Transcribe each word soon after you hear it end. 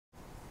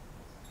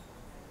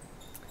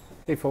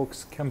Hey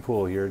folks, Ken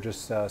Poole here,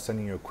 just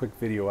sending you a quick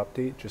video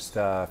update, just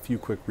a few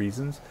quick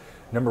reasons.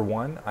 Number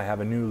one, I have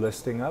a new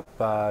listing up,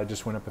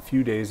 just went up a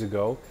few days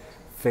ago.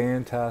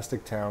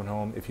 Fantastic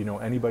townhome. If you know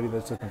anybody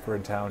that's looking for a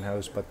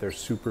townhouse but they're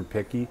super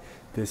picky,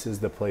 this is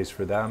the place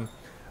for them.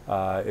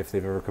 If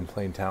they've ever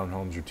complained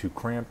townhomes are too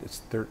cramped, it's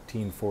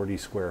 1340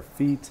 square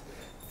feet,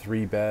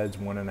 3 beds,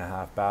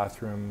 1.5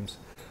 bathrooms,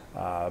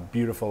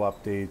 beautiful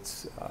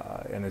updates,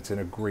 and it's in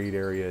a great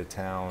area of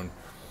town.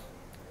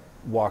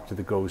 Walk to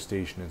the GO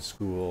station and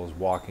schools,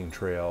 walking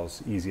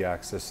trails, easy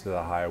access to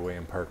the highway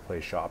and Park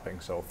Place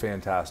shopping. So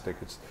fantastic.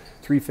 It's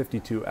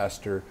 352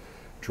 Esther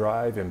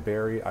Drive in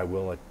Barrie. I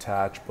will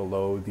attach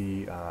below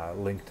the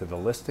link to the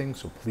listing,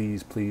 so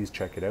please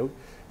check it out.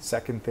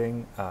 Second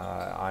thing,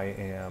 I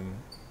am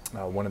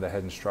one of the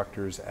head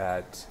instructors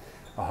at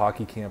a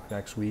hockey camp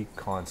next week,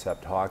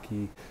 Concept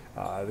Hockey.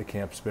 The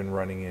camp's been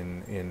running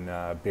in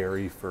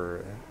Barrie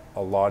for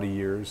a lot of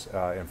years,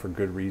 and for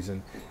good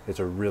reason. It's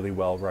a really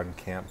well-run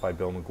camp by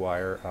Bill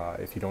McGuire.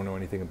 If you don't know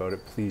anything about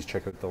it, please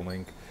check out the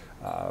link.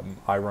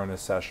 I run a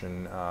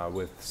session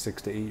with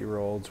 6 to 8 year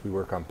olds. We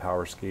work on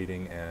power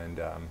skating and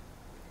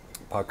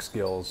puck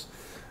skills,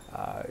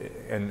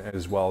 and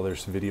as well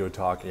there's video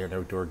talk and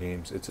outdoor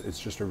games. It's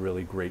just a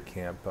really great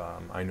camp.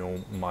 I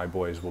know my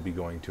boys will be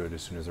going to it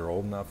as soon as they're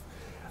old enough.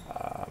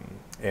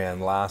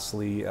 And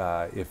lastly,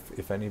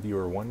 if any of you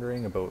are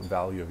wondering about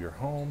value of your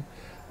home,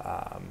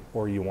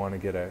 or you want to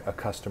get a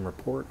custom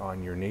report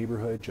on your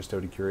neighborhood, just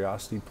out of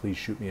curiosity, please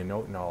shoot me a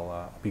note and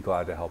I'll be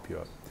glad to help you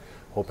out.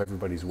 Hope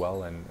everybody's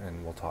well,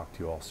 and we'll talk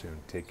to you all soon.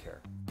 Take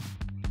care.